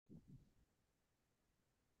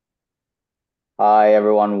Hi,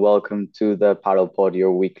 everyone. Welcome to the Paddle Pod,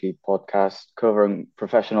 your weekly podcast covering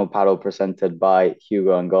professional paddle presented by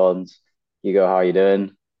Hugo and Gons. Hugo, how are you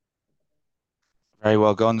doing? Very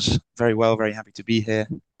well, Gons. Very well, very happy to be here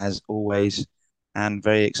as always, and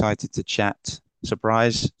very excited to chat.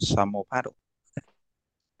 Surprise, some more paddle.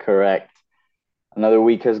 Correct. Another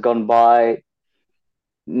week has gone by.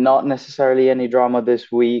 Not necessarily any drama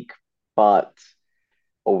this week, but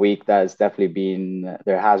a week that has definitely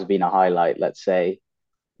there has been a highlight, let's say.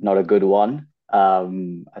 Not a good one.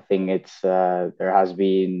 I think there has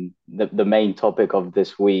been the main topic of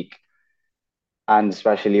this week, and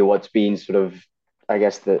especially what's been sort of, I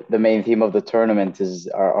guess, the main theme of the tournament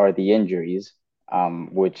are the injuries,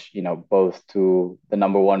 which, both to the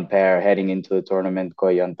number one pair heading into the tournament,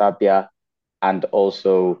 Coello and Tapia, and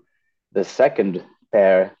also the second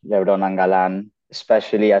pair, Lebron and Galan.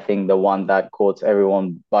 Especially, I think the one that caught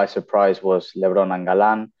everyone by surprise was Lebron and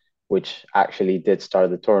Galan, which actually did start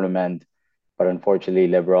the tournament, but unfortunately,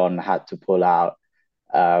 Lebron had to pull out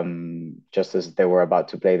just as they were about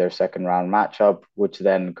to play their second round matchup, which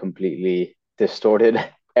then completely distorted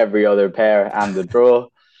every other pair and the draw.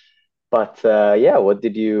 But yeah, what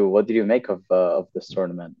did you make of this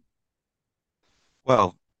tournament?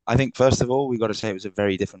 Well, I think first of all, we've got to say it was a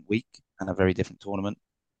very different week and a very different tournament.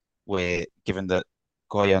 Where given that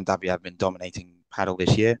Goya and Dabia have been dominating paddle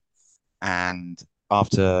this year, and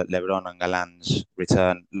after Lebron and Galan's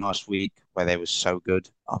return last week, where they were so good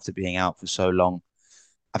after being out for so long,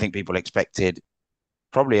 I think people expected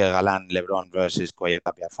probably a Galan Lebron versus Goya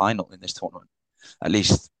Dabia final in this tournament. At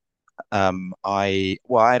least I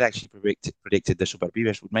had actually predicted the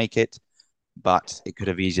Superpibes would make it, but it could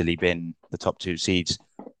have easily been the top two seeds.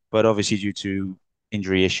 But obviously, due to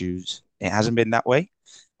injury issues, it hasn't been that way.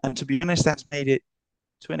 And to be honest, that's made it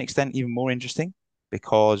to an extent even more interesting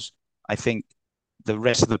because I think the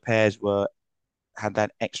rest of the pairs were had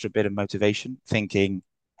that extra bit of motivation, thinking,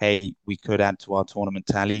 "Hey, we could add to our tournament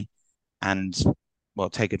tally and well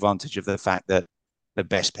take advantage of the fact that the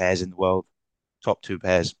best pairs in the world, top two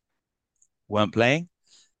pairs, weren't playing."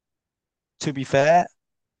 To be fair,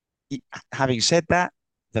 having said that,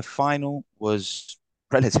 the final was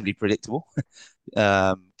relatively predictable,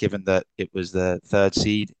 given that it was the third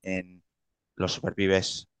seed in Los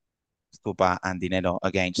Superpibes, Stupa and Dinero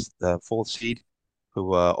against the fourth seed, who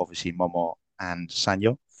were obviously Momo and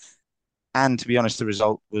Sanyo. And to be honest, the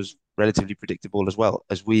result was relatively predictable as well.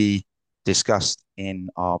 As we discussed in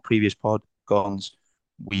our previous pod, Gons,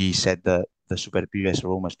 we said that the Superpibes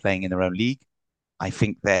are almost playing in their own league. I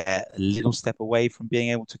think they're a little step away from being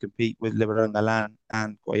able to compete with Lebron Galan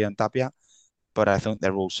and Goyan Tapia, but I think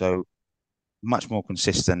they're also much more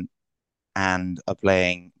consistent and are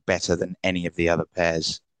playing better than any of the other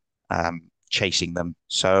pairs chasing them.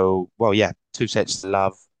 So, well, yeah, two sets to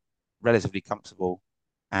love, relatively comfortable.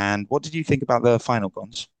 And what did you think about the final,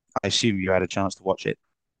 Gons? I assume you had a chance to watch it.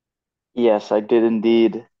 Yes, I did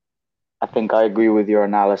indeed. I think I agree with your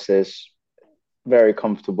analysis. Very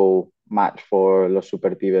comfortable match for Los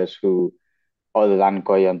Superpibes, who, other than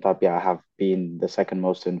Coello and Tapia, have been the second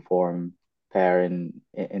most informed pair in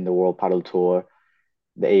the World Paddle Tour.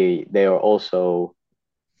 They are also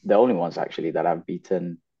the only ones actually that have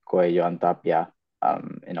beaten Coello and Tapia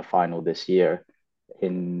in a final this year.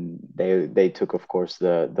 They took, of course,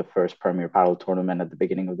 the first Premier Paddle tournament at the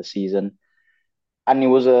beginning of the season, and it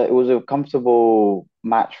was a comfortable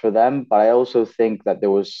match for them. But I also think that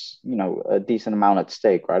there was, a decent amount at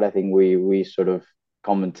stake, right? I think we sort of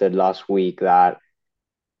commented last week that,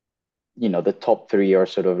 the top three are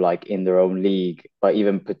sort of like in their own league, but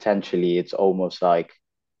even potentially it's almost like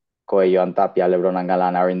Coello and Tapia, Lebron and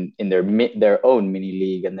Galan are in their own mini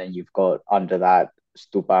league, and then you've got under that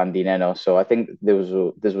Stupa and Dineno. So I think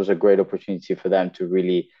this was a great opportunity for them to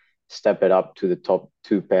really step it up to the top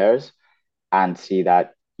two pairs and see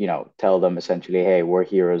that, tell them essentially, hey, we're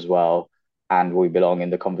here as well and we belong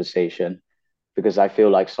in the conversation. Because I feel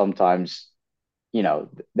like sometimes,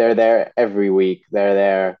 they're there every week,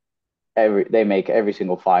 they make every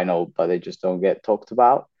single final, but they just don't get talked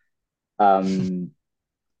about. Um,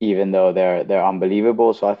 Even though they're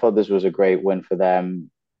unbelievable. So I thought this was a great win for them.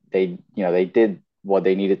 They did what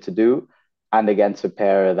they needed to do, and against a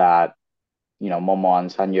pair that, Momo and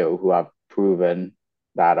Sanyo, who have proven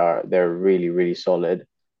that they're really really solid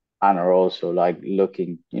and are also like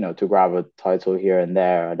looking, to grab a title here and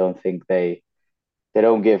there. I don't think they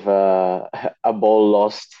don't give a ball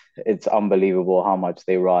lost. It's unbelievable how much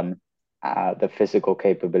they run, the physical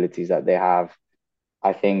capabilities that they have.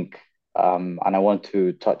 I think, and I want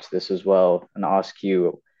to touch this as well and ask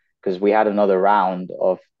you, because we had another round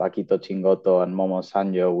of Paquito Chingoto and Momo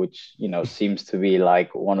Sanjo, which, seems to be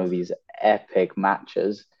like one of these epic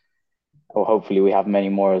matches. Or hopefully we have many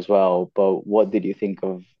more as well. But what did you think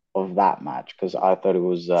of that match? Because I thought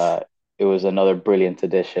it was another brilliant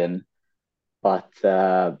addition. But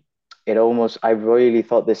it almost I really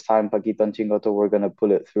thought this time Paquito and Chingoto were gonna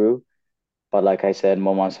pull it through. But like I said,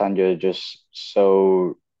 Momo and Sanjo are just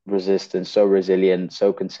so resistant, so resilient,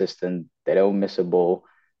 so consistent. They don't miss a ball.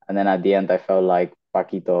 And then at the end, I felt like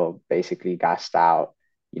Paquito basically gassed out,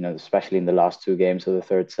 especially in the last two games of the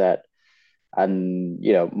third set. And,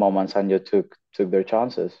 Momo and Sanjo took their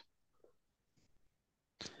chances.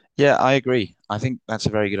 Yeah, I agree. I think that's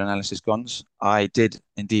a very good analysis, Gons. I did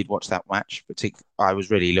indeed watch that match, but I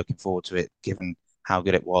was really looking forward to it, given how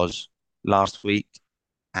good it was last week,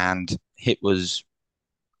 and it was,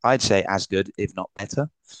 I'd say, as good, if not better.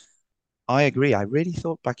 I agree. I really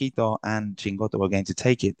thought Paquito and Chingoto were going to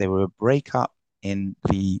take it. They were a break up in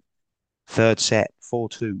the third set,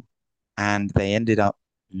 4-2, and they ended up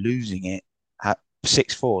losing it at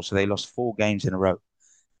 6-4. So they lost four games in a row.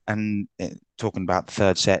 And talking about the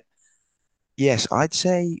third set, yes, I'd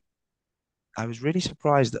say I was really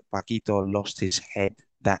surprised that Paquito lost his head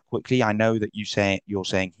that quickly. I know that you're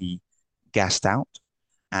saying he gassed out,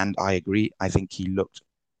 and I agree. I think he looked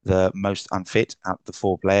the most unfit out of the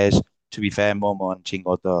four players. To be fair, Momo and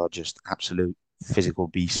Chingoto are just absolute physical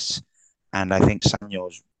beasts, and I think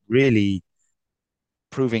Sanyo's really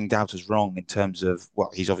proving doubters wrong in terms of,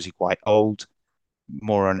 well, he's obviously quite old,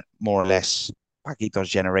 more or less Paquito's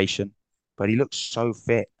generation, but he looks so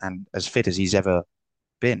fit and as fit as he's ever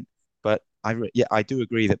been. But yeah, I do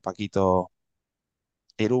agree that Paquito,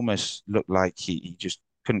 it almost looked like he just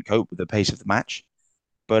couldn't cope with the pace of the match.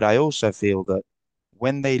 But I also feel that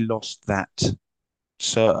when they lost that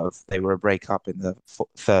serve, they were a break up in the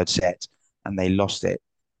third set and they lost it.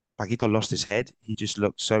 Paquito lost his head. He just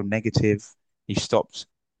looked so negative. He stopped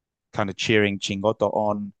kind of cheering Chingoto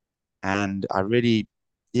on. And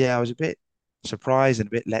yeah, I was a bit surprised and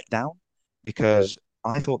a bit let down because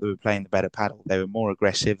I thought they were playing the better paddle. They were more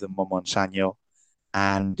aggressive than Momo and Sanyo,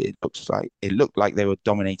 and it looked like they were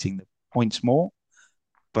dominating the points more.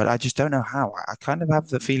 But I just don't know how. I kind of have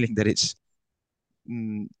the feeling that it's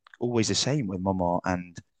mm, always the same with Momo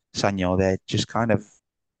and Sanyo. They're just kind of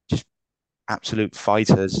just absolute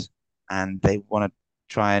fighters, and they want to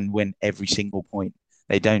try and win every single point.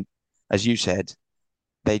 They don't, as you said,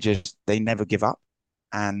 they never give up.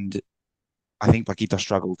 And I think Paquito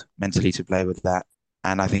struggled mentally to play with that.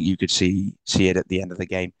 And I think you could see it at the end of the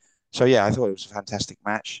game. So yeah, I thought it was a fantastic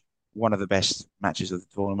match. One of the best matches of the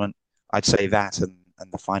tournament. I'd say that and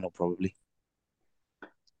the final probably.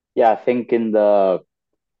 Yeah, I think in the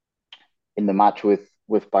match with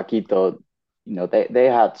Paquito, they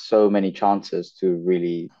had so many chances to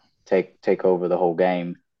really take over the whole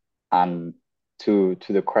game. And to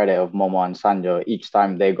the credit of Momo and Sanjo, each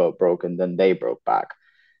time they got broken, then they broke back.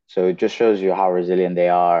 So it just shows you how resilient they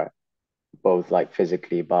are, both like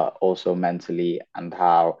physically but also mentally, and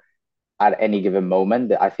how at any given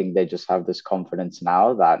moment, I think they just have this confidence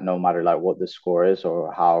now that no matter like what the score is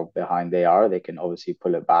or how behind they are, they can obviously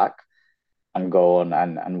pull it back and go on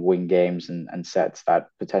and win games and sets that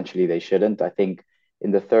potentially they shouldn't. I think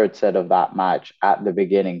in the third set of that match, at the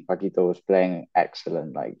beginning, Paquito was playing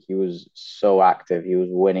excellent. Like he was so active, he was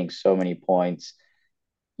winning so many points.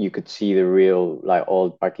 You could see the real like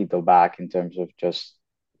old Paquito back in terms of just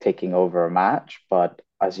taking over a match. But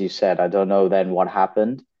as you said, I don't know then what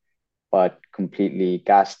happened, but completely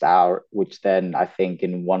gassed out. Which then I think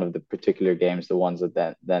in one of the particular games, the ones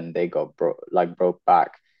that then they got broke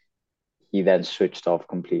back, he then switched off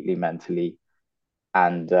completely mentally,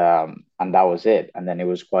 and that was it. And then it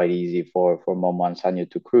was quite easy for Momo and Sanyo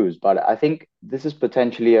to cruise. But I think this is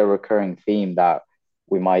potentially a recurring theme that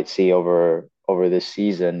we might see over this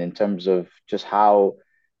season in terms of just how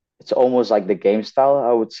it's almost like the game style,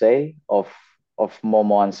 I would say, of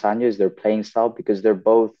Momo and Sanyo is their playing style, because they're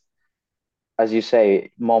both, as you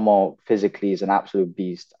say, Momo physically is an absolute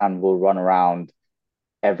beast and will run around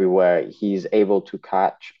everywhere. He's able to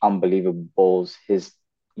catch unbelievable balls. His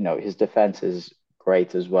defense is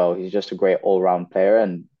great as well. He's just a great all-round player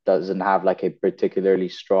and doesn't have like a particularly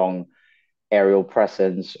strong aerial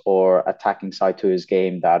presence or attacking side to his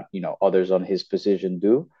game that, others on his position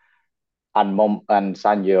do. And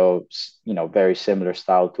Sanjo, very similar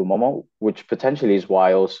style to Momo, which potentially is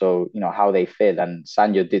why also, how they fit. And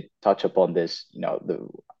Sanjo did touch upon this,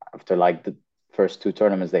 after like the first two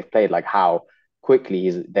tournaments they've played, like how quickly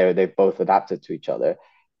they've both adapted to each other.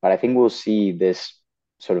 But I think we'll see this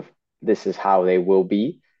sort of this is how they will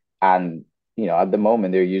be. And at the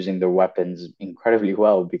moment they're using their weapons incredibly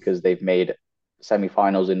well because they've made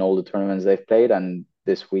semifinals in all the tournaments they've played, and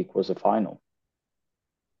this week was a final.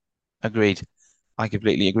 Agreed. I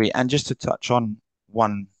completely agree. And just to touch on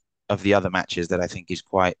one of the other matches that I think is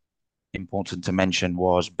quite important to mention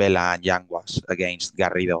was Bela and Yanguas against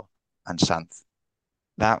Garrido and Sanz.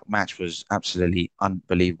 That match was absolutely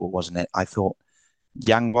unbelievable, wasn't it? I thought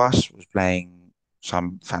Yanguas was playing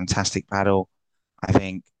some fantastic paddle. I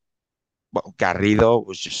think well, Garrido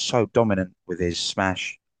was just so dominant with his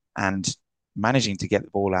smash and managing to get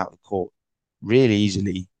the ball out of the court really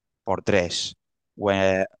easily por tres,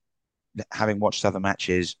 where having watched other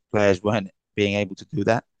matches, players weren't being able to do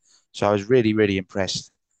that. So I was really, really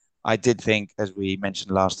impressed. I did think, as we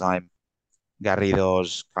mentioned last time,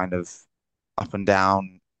 Garrido's kind of up and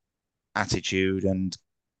down attitude and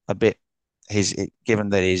a bit given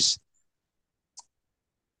that his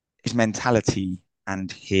mentality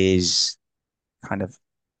and his kind of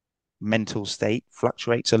mental state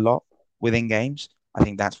fluctuates a lot within games. I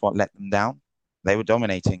think that's what let them down. They were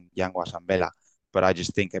dominating Yanguas and Bela, but I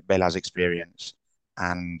just think at Bela's experience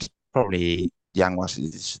and probably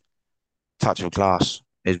Yanguas' touch of class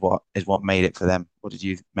is what made it for them. What did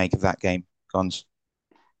you make of that game, Gons?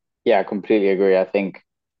 Yeah, I completely agree. I think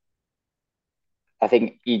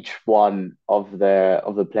each one of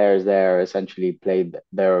the players there essentially played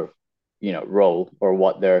their role or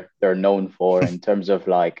what they're known for in terms of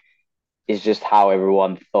like it's just how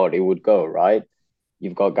everyone thought it would go, right?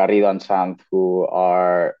 You've got Garrido and Sant who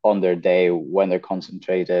are on their day when they're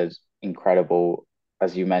concentrated, incredible.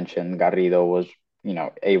 As you mentioned, Garrido was,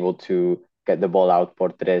 able to get the ball out por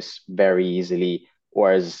tres very easily,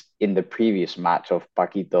 whereas in the previous match of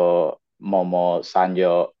Paquito, Momo,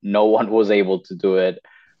 Sanjo, no one was able to do it,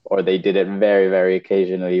 or they did it very, very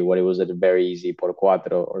occasionally when it was a very easy por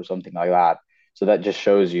cuatro or something like that. So that just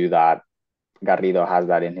shows you that Garrido has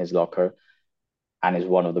that in his locker and is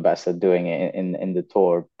one of the best at doing it in the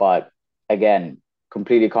tour. But again,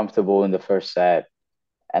 completely comfortable in the first set,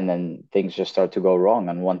 and then things just start to go wrong.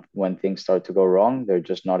 And when things start to go wrong, they're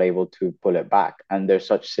just not able to pull it back. And they're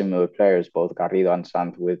such similar players, both Garrido and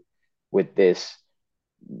Sant, with this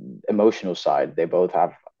emotional side. They both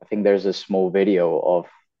have. I think there's a small video of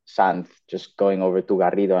Sant just going over to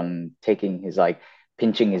Garrido and taking his like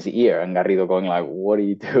pinching his ear, and Garrido going like, "What are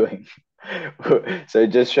you doing?" So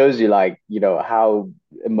it just shows you like how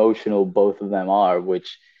emotional both of them are,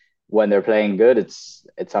 which when they're playing good,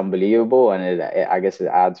 it's unbelievable, and I guess it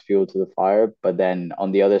adds fuel to the fire. But then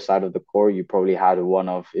on the other side of the court, you probably had one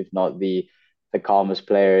of, if not the calmest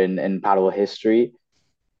player in paddle history.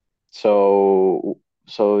 So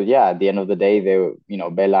yeah, at the end of the day,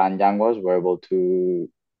 Bella and Yanguas were able to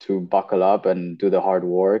buckle up and do the hard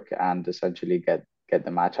work and essentially get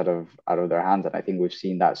the match out of their hands. And I think we've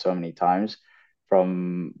seen that so many times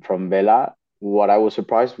from Bella. What I was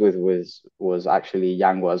surprised with was actually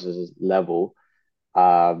Yanguas' level.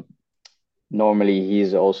 Um, Normally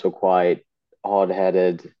he's also quite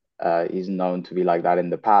hard-headed. He's known to be like that in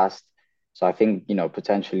the past. So I think,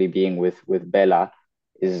 potentially being with Bella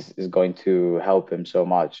is going to help him so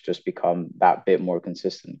much just become that bit more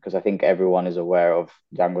consistent. Because I think everyone is aware of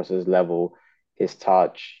Jangos's level, his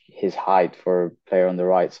touch, his height for a player on the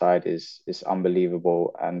right side is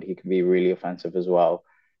unbelievable, and he can be really offensive as well.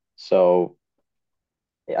 So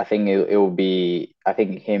I think it will be. I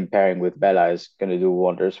think him pairing with Bella is going to do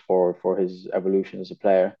wonders for his evolution as a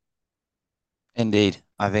player. Indeed,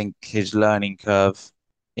 I think his learning curve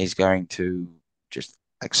is going to just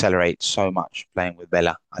accelerate so much playing with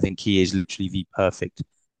Bella. I think he is literally the perfect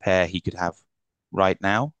pair he could have right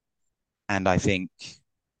now. And I think,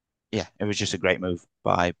 yeah, it was just a great move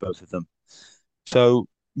by both of them. So,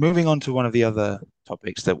 moving on to one of the other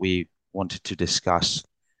topics that we wanted to discuss,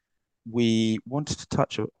 we wanted to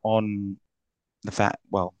touch on the fact,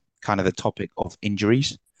 well, kind of the topic of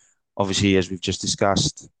injuries. Obviously, as we've just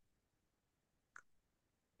discussed,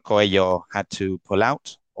 Coello had to pull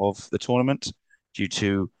out of the tournament due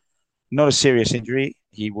to not a serious injury.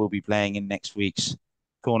 He will be playing in next week's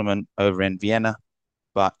tournament over in Vienna,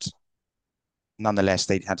 but nonetheless,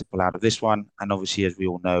 they had to pull out of this one. And obviously, as we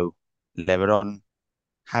all know, Lebron,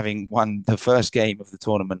 having won the first game of the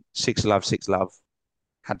tournament, 6-love, 6-love,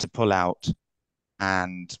 had to pull out.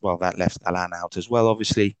 And well, that left Alan out as well,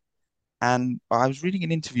 obviously. And I was reading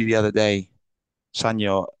an interview the other day.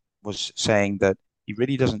 Sanyo was saying that he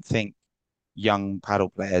really doesn't think young paddle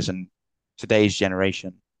players and today's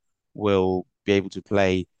generation will be able to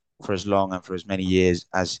play for as long and for as many years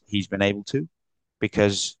as he's been able to,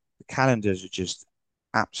 because the calendars are just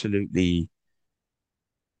absolutely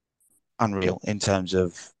unreal in terms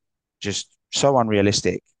of just so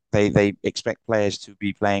unrealistic. They expect players to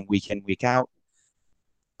be playing week in, week out.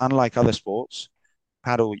 Unlike other sports,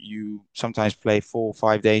 paddle, you sometimes play 4 or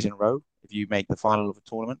 5 days in a row if you make the final of a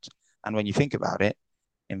tournament. And when you think about it,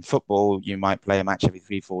 in football, you might play a match every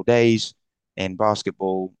 3, 4 days. In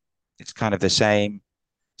basketball, it's kind of the same.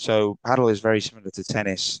 So paddle is very similar to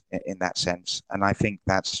tennis in that sense. And I think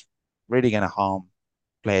that's really going to harm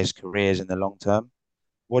players' careers in the long term.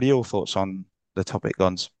 What are your thoughts on the topic,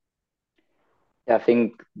 Gons? Yeah, I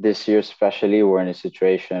think this year especially we're in a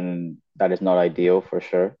situation that is not ideal for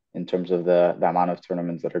sure in terms of the amount of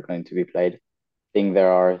tournaments that are going to be played. I think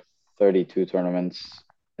there are 32 tournaments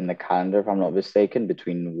in the calendar, if I'm not mistaken,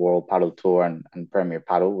 between World Paddle Tour and Premier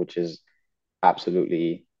Paddle, which is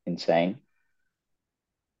absolutely insane.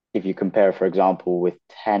 If you compare, for example, with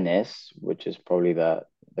tennis, which is probably the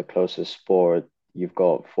closest sport, you've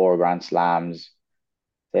got four Grand Slams,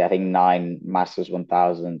 say I think nine Masters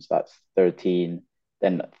 1000s, that's 13,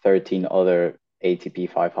 then 13 other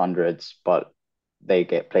ATP 500s, but they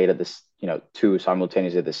get played at this, two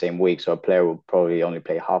simultaneously the same week. So a player will probably only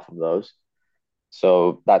play half of those.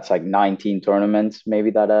 So that's like 19 tournaments,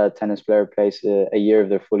 maybe that a tennis player plays a year if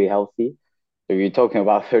they're fully healthy. So you're talking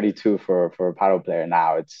about 32 for a paddle player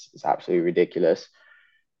now. It's absolutely ridiculous.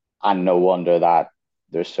 And no wonder that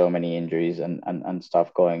there's so many injuries and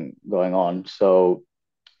stuff going on. So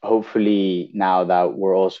hopefully now that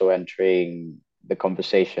we're also entering the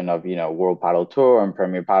conversation of World Paddle Tour and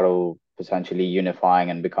Premier Paddle potentially unifying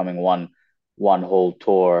and becoming one whole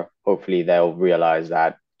tour, hopefully they'll realize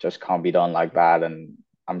that just can't be done like that, and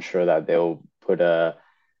I'm sure that they'll put an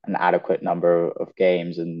adequate number of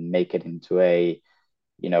games and make it into a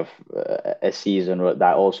season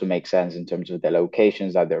that also makes sense in terms of the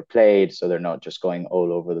locations that they're played, so they're not just going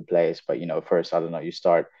all over the place. But first, I don't know, you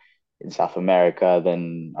start in South America,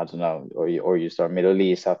 then I don't know, or you start Middle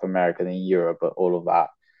East, South America, then Europe, but all of that.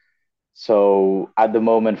 So at the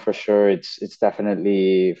moment, for sure, it's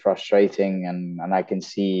definitely frustrating, and I can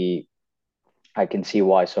see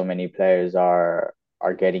why so many players are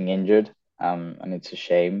getting injured, and it's a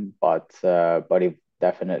shame. But if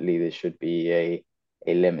definitely there should be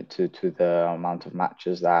a limit to the amount of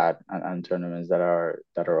matches that and tournaments that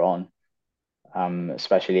are on.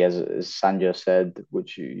 Especially as Sanjo said,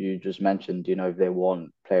 which you just mentioned, if they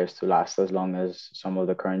want players to last as long as some of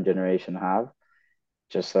the current generation have,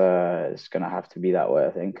 just it's gonna have to be that way,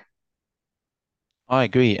 I think. I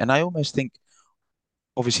agree. And I almost think,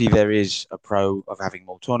 obviously, there is a pro of having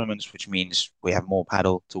more tournaments, which means we have more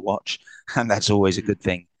paddle to watch, and that's always a good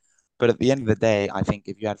thing. But at the end of the day, I think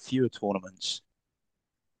if you had fewer tournaments,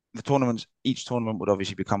 each tournament would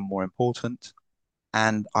obviously become more important.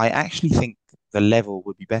 And I actually think the level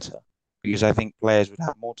would be better because I think players would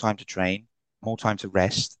have more time to train, more time to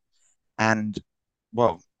rest. And,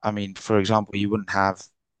 well, I mean, for example, you wouldn't have,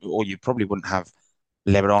 or you probably wouldn't have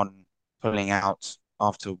Lebron pulling out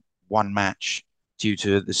after one match due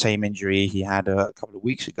to the same injury he had a couple of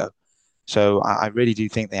weeks ago. So I really do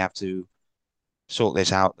think they have to sort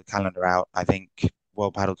this out, the calendar out. I think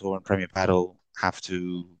World Paddle Tour and Premier Paddle have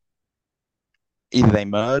to either they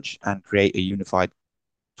merge and create a unified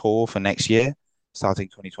tour for next year, starting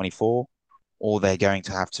 2024, or they're going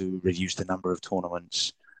to have to reduce the number of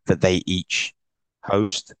tournaments that they each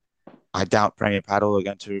host. I doubt Premier Padel are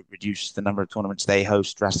going to reduce the number of tournaments they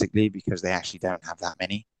host drastically because they actually don't have that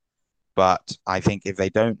many. But I think if they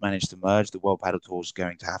don't manage to merge, the World Padel Tour is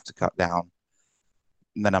going to have to cut down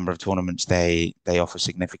the number of tournaments they offer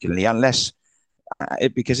significantly, unless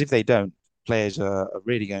because if they don't, players are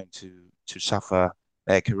really going to suffer.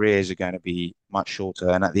 Their careers are going to be much shorter,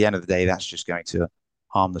 and at the end of the day, that's just going to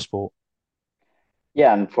harm the sport.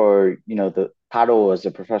 Yeah, and for the paddle as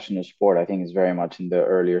a professional sport, I think is very much in the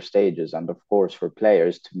earlier stages, and of course for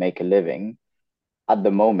players to make a living at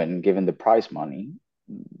the moment, given the prize money,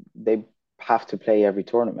 they have to play every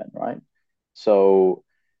tournament, right? So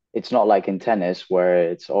it's not like in tennis where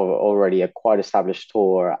it's already a quite established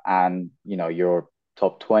tour, and your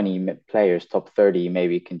top 20 players, top 30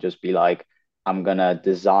 maybe can just be like, I'm gonna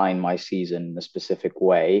design my season in a specific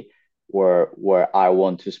way where I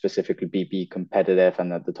want to specifically be competitive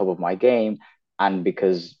and at the top of my game. And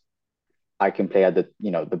because I can play at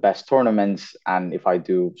the best tournaments, and if I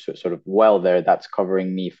do sort of well there, that's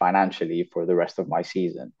covering me financially for the rest of my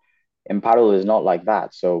season. In paddle is not like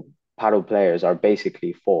that. So paddle players are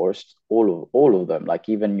basically forced, all of them, like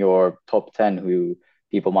even your top 10 who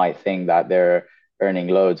people might think that they're earning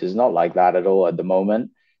loads, is not like that at all at the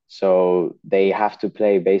moment. So they have to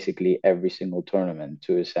play basically every single tournament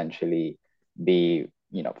to essentially be,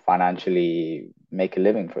 financially make a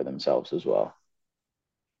living for themselves as well.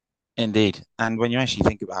 Indeed, and when you actually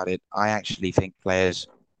think about it, I actually think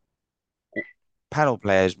paddle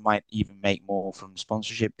players might even make more from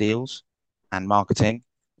sponsorship deals and marketing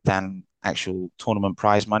than actual tournament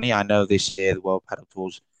prize money. I know this year the World Paddle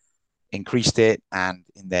Tours increased it, and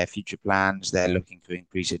in their future plans, they're looking to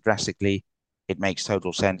increase it drastically. It makes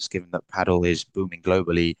total sense given that paddle is booming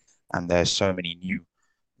globally and there's so many new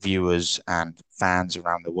viewers and fans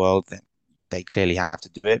around the world that they clearly have to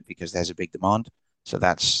do it because there's a big demand. So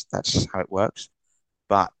that's how it works.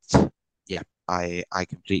 But yeah, I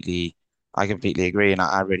completely agree, and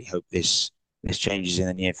I really hope this changes in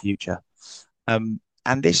the near future.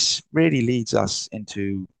 And this really leads us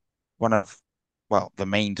into one of, well, the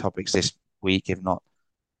main topics this week, if not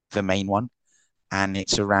the main one, and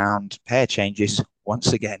it's around pair changes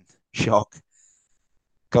once again. Shock.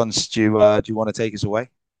 Cons, do you want to take us away?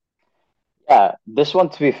 Yeah, this one,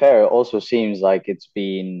 to be fair, also seems like it's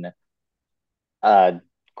been uh,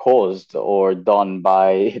 caused or done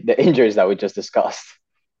by the injuries that we just discussed.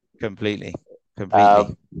 Completely, Uh,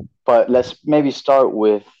 completely. but let's maybe start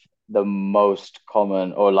with the most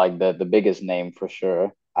common or like the biggest name for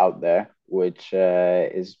sure out there, which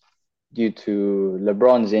is due to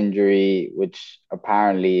LeBron's injury, which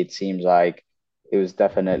apparently it seems like it was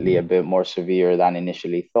definitely a bit more severe than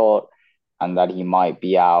initially thought, and that he might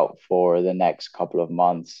be out for the next couple of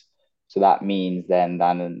months. So that means then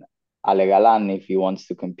that Ale Galan, if he wants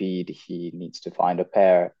to compete, he needs to find a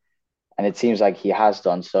pair. And it seems like he has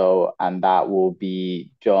done so, and that will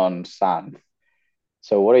be John Sand.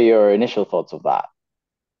 So, what are your initial thoughts of that?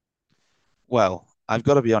 Well, I've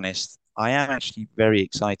got to be honest. I am actually very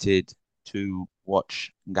excited to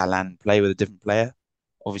watch Galan play with a different player.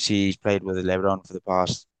 Obviously, he's played with Lebron for the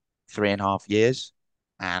past 3.5 years,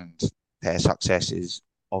 and their success is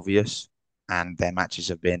obvious, and their matches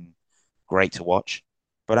have been great to watch.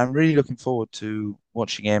 But I'm really looking forward to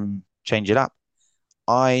watching him change it up.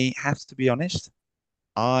 I have to be honest.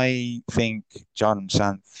 I think John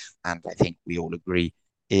Santh, and I think we all agree,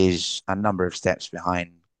 is a number of steps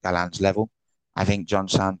behind Galan's level. I think John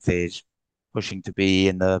Santh is pushing to be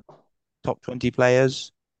in the top 20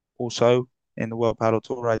 players also in the World Padel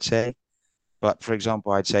Tour, I'd say. But for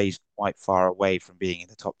example, I'd say he's quite far away from being in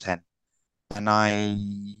the top 10.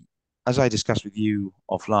 And as I discussed with you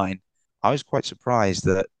offline, I was quite surprised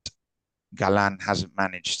that Galan hasn't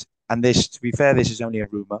managed. And this, to be fair, this is only a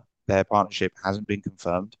rumor. Their partnership hasn't been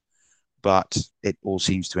confirmed, but it all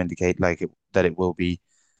seems to indicate that it will be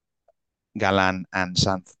Galan and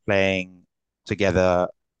Santh playing together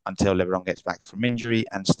until LeBron gets back from injury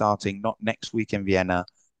and starting not next week in Vienna,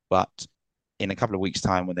 but in a couple of weeks'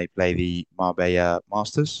 time when they play the Marbella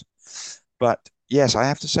Masters. But yes, I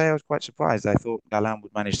have to say I was quite surprised. I thought Galan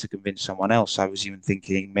would manage to convince someone else. I was even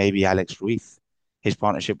thinking maybe Alex Ruiz. His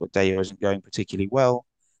partnership with Deo isn't going particularly well,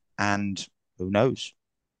 and who knows?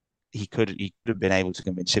 He could have been able to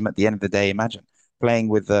convince him. At the end of the day, imagine playing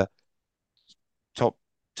with the top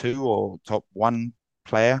two or top one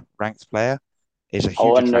player, ranked player, is a I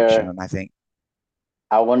huge attraction. wonder, And I think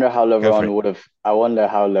I wonder how go for it.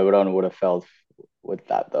 LeBron would have felt with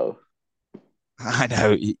that though. I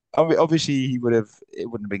know. Obviously, he would have. It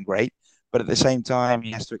wouldn't have been great, but at the same time,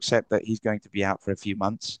 he has to accept that he's going to be out for a few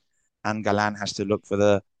months, and Galan has to look for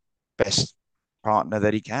the best partner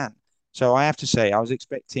that he can. So I have to say, I was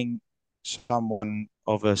expecting someone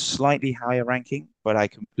of a slightly higher ranking, but I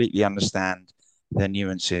completely understand the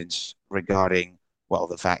nuances regarding, well,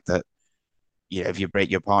 the fact that if you break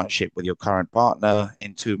your partnership with your current partner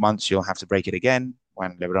in 2 months, you'll have to break it again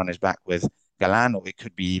when LeBron is back with Galan, or it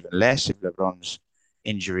could be even less if LeBron's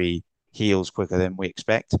injury heals quicker than we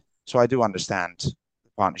expect. So I do understand the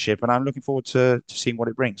partnership, and I'm looking forward to seeing what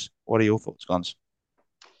it brings. What are your thoughts, Gons?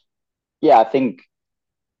 Yeah, I think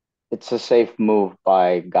it's a safe move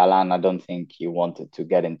by Galan. I don't think he wanted to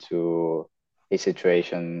get into a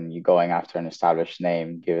situation you going after an established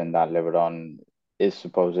name, given that LeBron is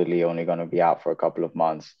supposedly only going to be out for a couple of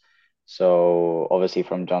months. So obviously,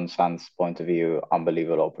 from John Sand's point of view,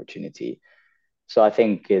 unbelievable opportunity. So I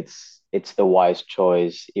think it's the wise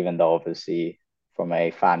choice, even though obviously from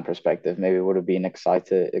a fan perspective, maybe it would have been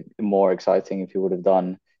more exciting if he would have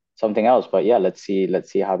done something else. But yeah, let's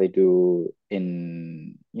see how they do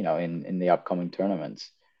in the upcoming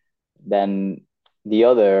tournaments. Then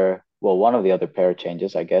one of the other pair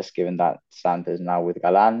changes, I guess, given that Santa is now with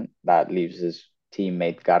Galan, that leaves his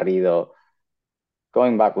teammate Garrido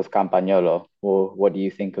going back with Campagnolo. Well, what do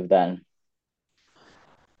you think of them?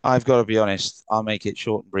 I've got to be honest, I'll make it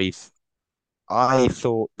short and brief. I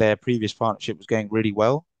thought their previous partnership was going really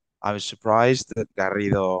well. I was surprised that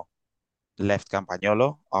Garrido left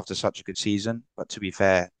Campagnolo after such a good season. But to be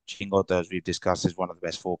fair, Chingotto, as we've discussed, is one of the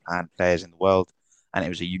best forehand players in the world, and it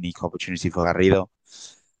was a unique opportunity for Garrido.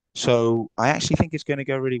 So I actually think it's going to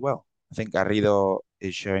go really well. I think Garrido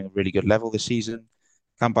is showing a really good level this season.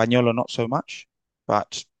 Campagnolo, not so much,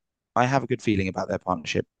 but I have a good feeling about their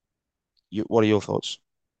partnership. What are your thoughts?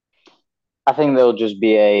 I think there'll just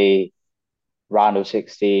be a round of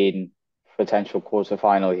 16, potential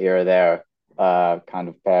quarterfinal here or there, kind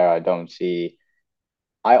of pair. I don't see.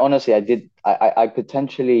 I honestly, I did. I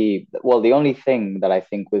potentially. Well, the only thing that I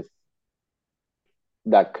think with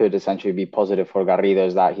that could essentially be positive for Garrido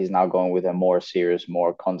is that he's now going with a more serious,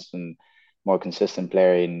 more constant, more consistent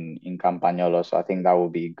player in Campagnolo. So I think that will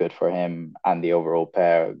be good for him and the overall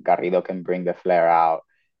pair. Garrido can bring the flair out,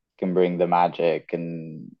 can bring the magic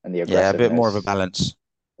and the Yeah, a bit more of a aggressiveness. balance.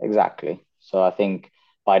 Exactly. So I think,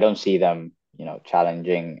 but I don't see them,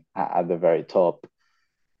 challenging at the very top.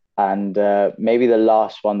 And maybe the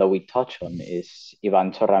last one that we touch on is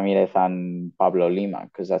Ivancho Ramirez and Pablo Lima,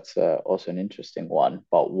 because that's also an interesting one.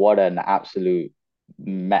 But what an absolute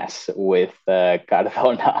mess with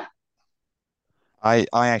Cardona. I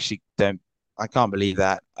actually don't. I can't believe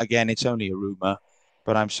that. Again, it's only a rumor,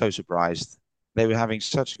 but I'm so surprised. They were having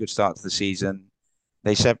such a good start to the season.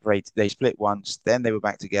 They split once, then they were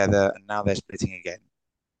back together, and now they're splitting again.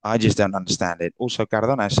 I just don't understand it. Also,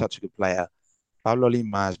 Cardona is such a good player. Pablo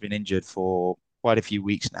Lima has been injured for quite a few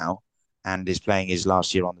weeks now and is playing his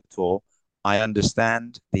last year on the tour. I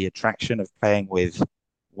understand the attraction of playing with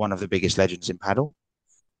one of the biggest legends in paddle.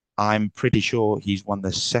 I'm pretty sure he's won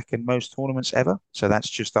the second most tournaments ever. So that's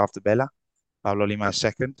just after Bella. Pablo Lima is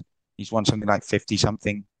second. He's won something like 50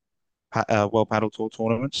 something World Paddle Tour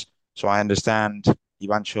tournaments. So I understand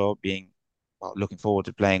Ivancho being, well, looking forward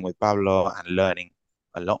to playing with Pablo and learning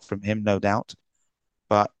a lot from him, no doubt.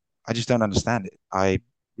 But I just don't understand it. I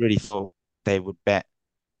really thought they would bet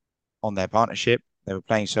on their partnership. They were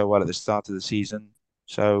playing so well at the start of the season.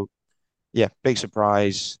 So, yeah, big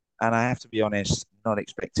surprise. And I have to be honest, not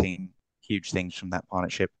expecting huge things from that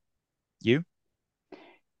partnership. You?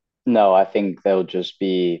 No, I think they'll just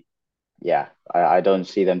be, yeah, I don't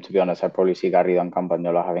see them, to be honest. I probably see Garrido and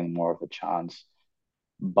Campagnolo having more of a chance.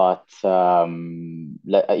 But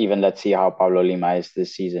even let's see how Pablo Lima is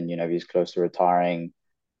this season. If he's close to retiring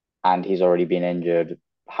and he's already been injured,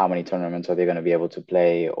 how many tournaments are they going to be able to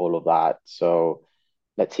play? All of that. So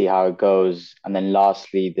let's see how it goes. And then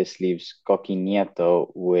lastly, this leaves Coqui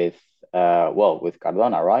Nieto with with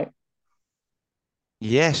Cardona, right?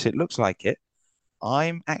 Yes, it looks like it.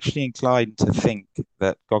 I'm actually inclined to think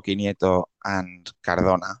that Gogi Nieto and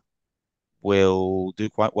Cardona will do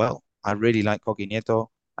quite well. I really like Gogi Nieto.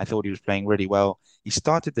 I thought he was playing really well. He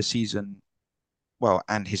started the season well,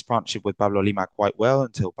 and his partnership with Pablo Lima quite well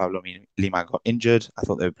until Lima got injured. I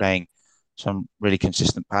thought they were playing some really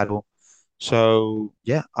consistent paddle. So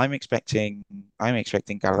yeah, I'm expecting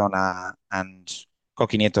Cardona and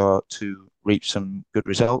Coqui Nieto to reap some good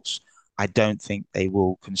results. I don't think they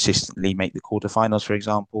will consistently make the quarterfinals, for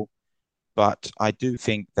example, but I do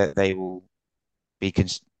think that they will be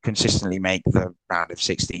consistently make the round of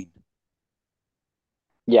 16.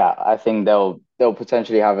 Yeah, I think they'll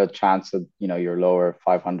potentially have a chance at your lower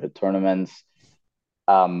 500 tournaments.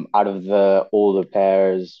 Out of the older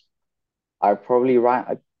pairs, I probably rank.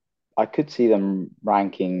 I could see them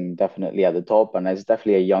ranking definitely at the top, and it's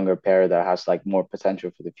definitely a younger pair that has like more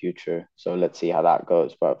potential for the future. So let's see how that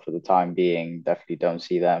goes. But for the time being, definitely don't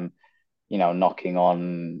see them, knocking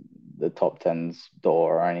on the top ten's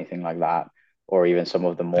door or anything like that, or even some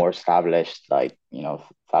of the I more established, like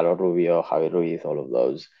Thalo Rubio, Javi Ruiz, all of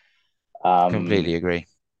those. Um, completely agree.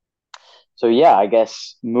 so yeah, I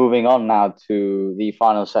guess moving on now to the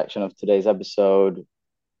final section of today's episode,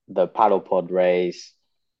 the paddle pod race.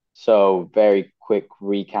 So, very quick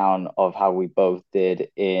recount of how we both did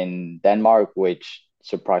in Denmark, which,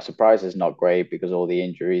 surprise, surprise, is not great because all the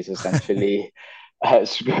injuries essentially,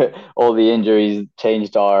 all the injuries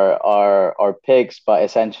changed our picks. But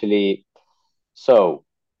essentially, so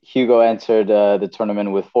Hugo entered the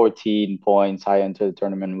tournament with 14 points. I entered the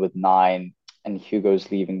tournament with nine, and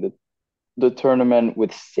Hugo's leaving the tournament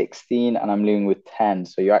with 16, and I'm leaving with 10.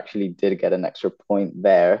 So you actually did get an extra point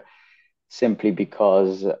there simply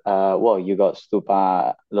because, you got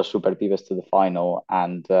Los Superpibes to the final,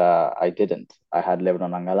 and I didn't. I had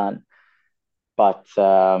Lebron and Galan. But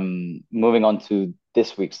moving on to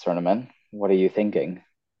this week's tournament, what are you thinking?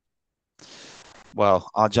 Well,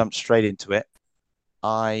 I'll jump straight into it.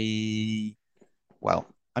 I Well,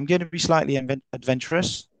 I'm going to be slightly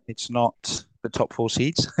adventurous. It's not the top four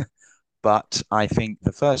seeds, but I think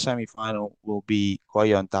the first semi-final will be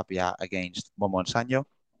Coello and Tapia against Momo and Sanyo.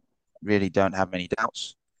 Really don't have many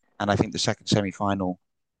doubts. And I think the second semi-final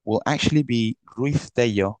will actually be Ruiz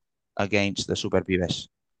Tello against the Superpibes.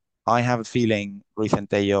 I have a feeling Ruiz and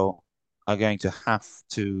Tello are going to have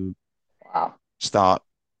to Wow. start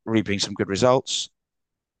reaping some good results.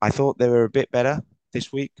 I thought they were a bit better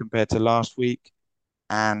this week compared to last week.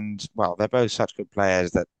 And well, they're both such good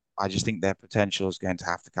players that I just think their potential is going to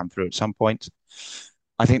have to come through at some point.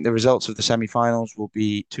 I think the results of the semi-finals will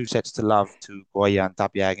be 2-0 to Goya and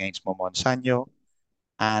Tapia against Momo and Sanyo.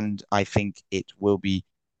 And I think it will be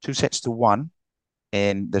 2-1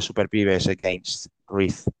 in the Superpibes against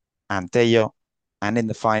Ruiz and Tello. And in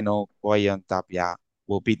the final, Goya and Tapia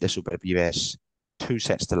will beat the Superpibes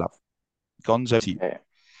 2-0. Gonzo to you. Okay.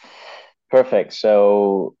 Perfect.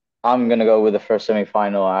 So I'm gonna go with the first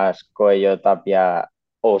semi-final as Coello Tapia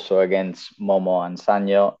also against Momo and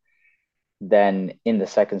Sanyo. Then in the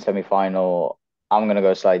second semi-final, I'm gonna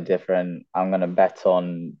go slightly different. I'm gonna bet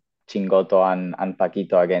on Chingoto and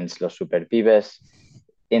Paquito against Los Superpibes.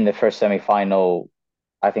 In the first semi-final,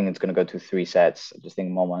 I think it's gonna go to three sets. I just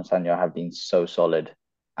think Momo and Sanyo have been so solid,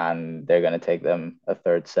 and they're gonna take them a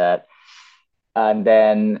third set. And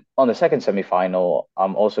then on the second semi-final,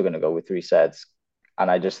 I'm also gonna go with three sets, and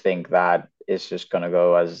I just think that it's just gonna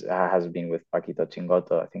go as has been with Paquito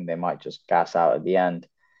Chingoto. I think they might just gas out at the end.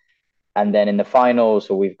 And then in the final,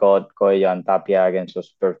 so we've got Coello and Tapia against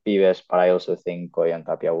los Superpibes, but I also think Coello and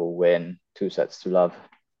Tapia will win 2-0.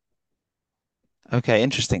 Okay,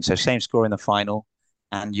 interesting. So same score in the final,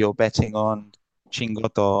 and you're betting on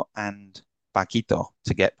Chingoto and Paquito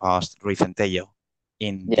to get past Ruiz and Tello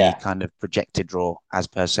in the Yeah, kind of projected draw, as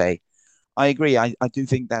per se. I agree. I do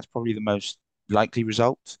think that's probably the most likely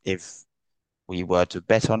result if we were to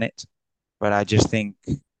bet on it. But I just think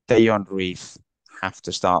Tello and Ruiz have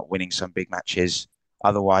to start winning some big matches.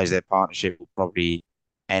 Otherwise, their partnership will probably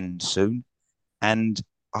end soon. And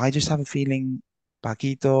I just have a feeling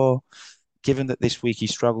Paquito, given that this week he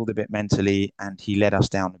struggled a bit mentally and he let us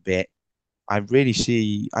down a bit, I could really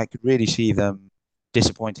see them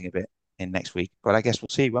disappointing a bit in next week. But I guess we'll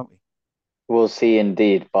see, won't we? we'll see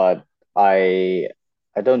indeed, but I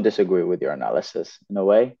I don't disagree with your analysis in a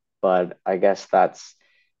way, but I guess that's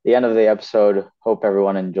the end of the episode. Hope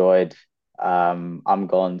everyone enjoyed. I'm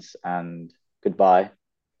Gons and goodbye.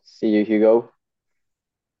 See you, Hugo.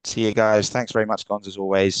 See you guys. Thanks very much, Gons, as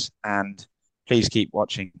always. And please keep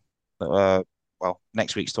watching, uh,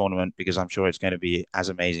 next week's tournament because I'm sure it's going to be as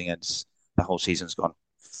amazing as the whole season's gone.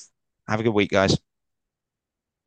 Have a good week, guys.